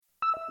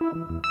Hi,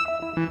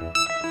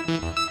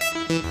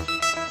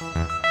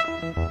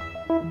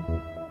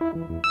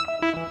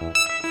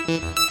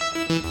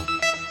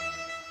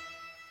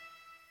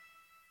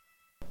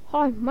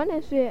 my name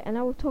is Via and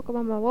I will talk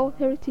about my World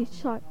Heritage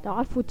Site, the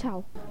Eiffel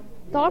Tower.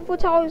 The Eiffel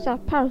Tower is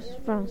at Paris,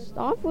 France.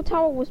 The Eiffel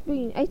Tower was built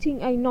in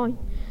 1889.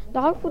 The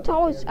Eiffel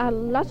Tower is at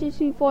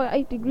latitude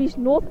 48 degrees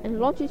north and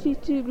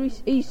longitude 2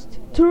 degrees east.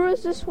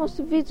 Tourists want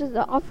to visit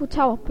the Eiffel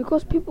Tower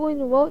because people in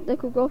the world they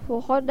could go for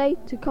a holiday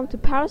to come to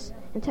Paris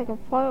and take a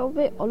photo of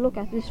it or look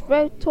at this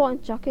very tall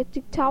and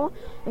gigantic tower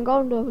and go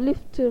on the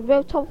lift to the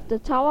very top of the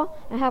tower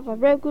and have a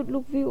very good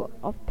look view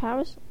of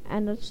Paris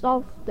and the style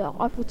of the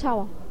Eiffel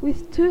Tower.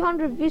 With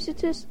 200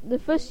 visitors the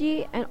first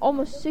year and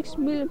almost 6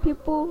 million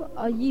people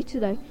a year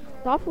today,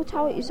 the Eiffel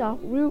Tower is a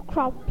real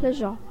crowd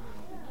pleasure.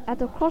 At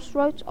the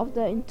crossroads of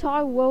the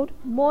entire world,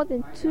 more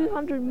than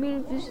 200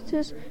 million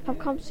visitors have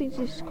come since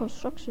its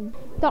construction.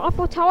 The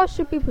Eiffel Tower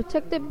should be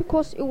protected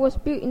because it was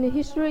built in the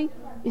history.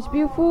 It's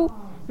beautiful,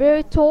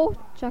 very tall,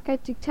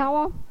 gigantic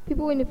tower.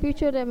 People in the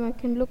future that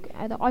can look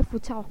at the Eiffel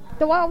Tower.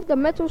 The weight of the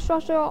metal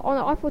structure on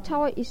the Eiffel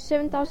Tower is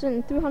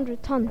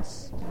 7,300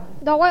 tons.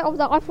 The weight of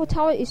the Eiffel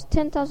Tower is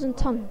 10,000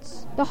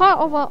 tons. The height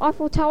of the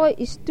Eiffel Tower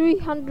is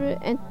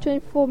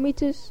 324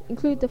 meters,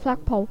 including the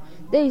flagpole.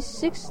 There is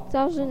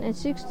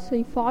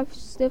 6,065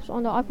 steps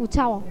on the Eiffel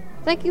Tower.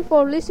 Thank you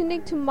for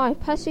listening to my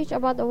passage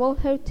about the World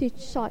Heritage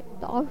Site,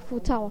 the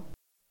Eiffel Tower.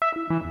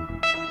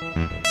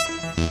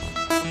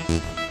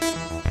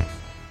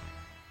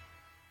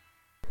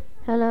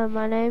 Hello,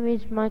 my name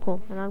is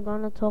Michael and I'm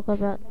going to talk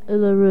about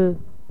Uluru.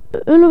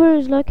 Uluru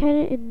is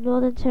located in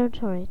Northern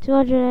Territory,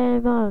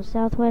 280 miles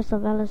southwest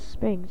of Alice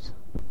Springs.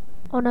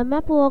 On a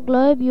map or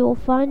globe you will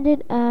find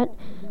it at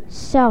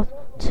south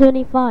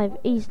 25,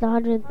 east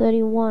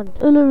 131.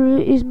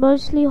 Uluru is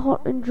mostly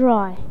hot and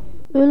dry.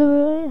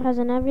 Uluru has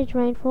an average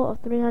rainfall of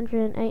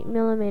 308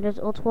 millimeters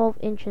or 12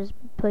 inches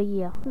per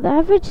year. The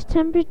average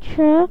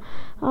temperature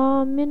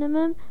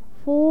minimum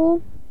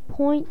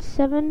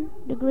 4.7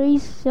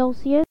 degrees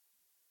Celsius.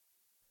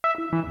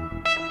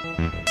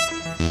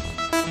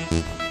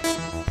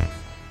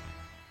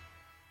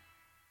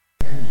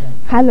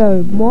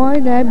 Hello, my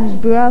name is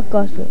Burak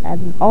Gosser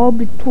and I'll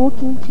be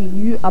talking to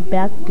you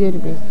about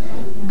Gurme.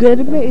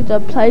 Gurme is a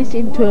place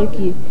in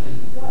Turkey,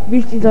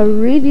 which is a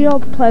regional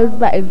place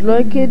that is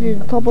located in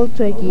the top of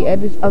Turkey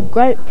and is a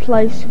great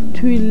place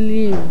to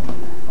live.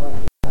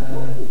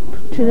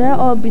 Today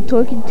I'll be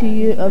talking to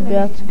you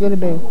about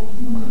Gurme.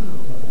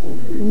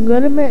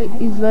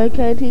 Gurme is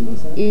located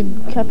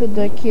in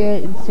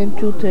Cappadocia in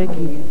central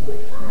Turkey.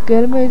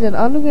 Gurme is an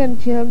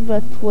underground town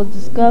that was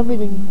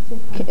discovered in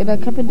a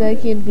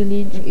Cappadocian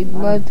village in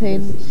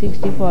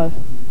 1965.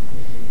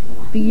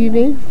 The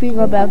unique thing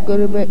about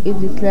Gurme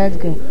is its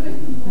landscape,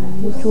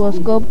 which was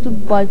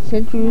sculpted by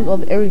centuries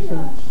of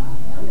erosions,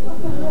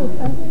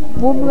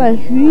 forming a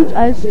huge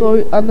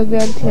 8-story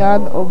underground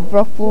town of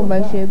rock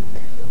formation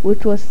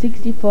which was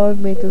 65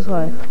 meters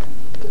high.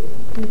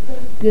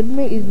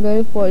 Gurme is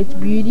known for its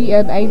beauty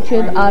and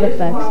ancient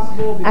artifacts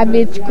and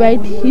its great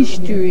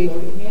history.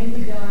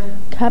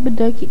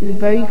 Cappadocia is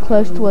very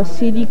close to a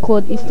city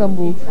called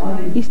Istanbul.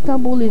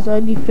 Istanbul is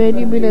only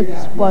 30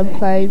 minutes by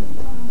plane,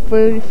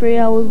 3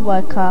 hours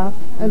by car,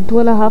 and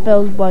 2.5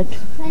 hours by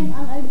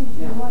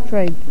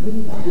train.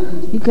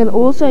 You can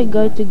also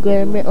go to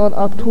Gurme on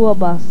a tour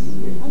bus.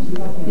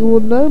 You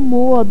will know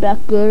more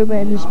about Gurme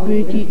and its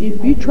beauty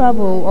if you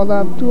travel on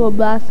a tour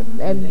bus,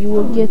 and you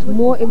will get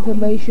more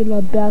information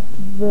about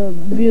the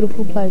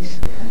beautiful place.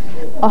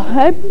 I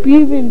hope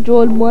you've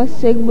enjoyed my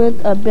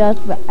segment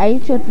about the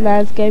ancient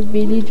landscape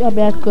village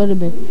about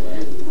Gurme.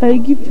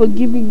 Thank you for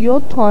giving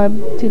your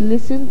time to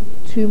listen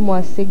to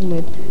my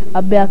segment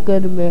about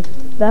Gurme.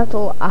 That's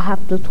all I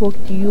have to talk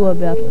to you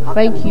about.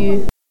 Thank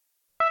you.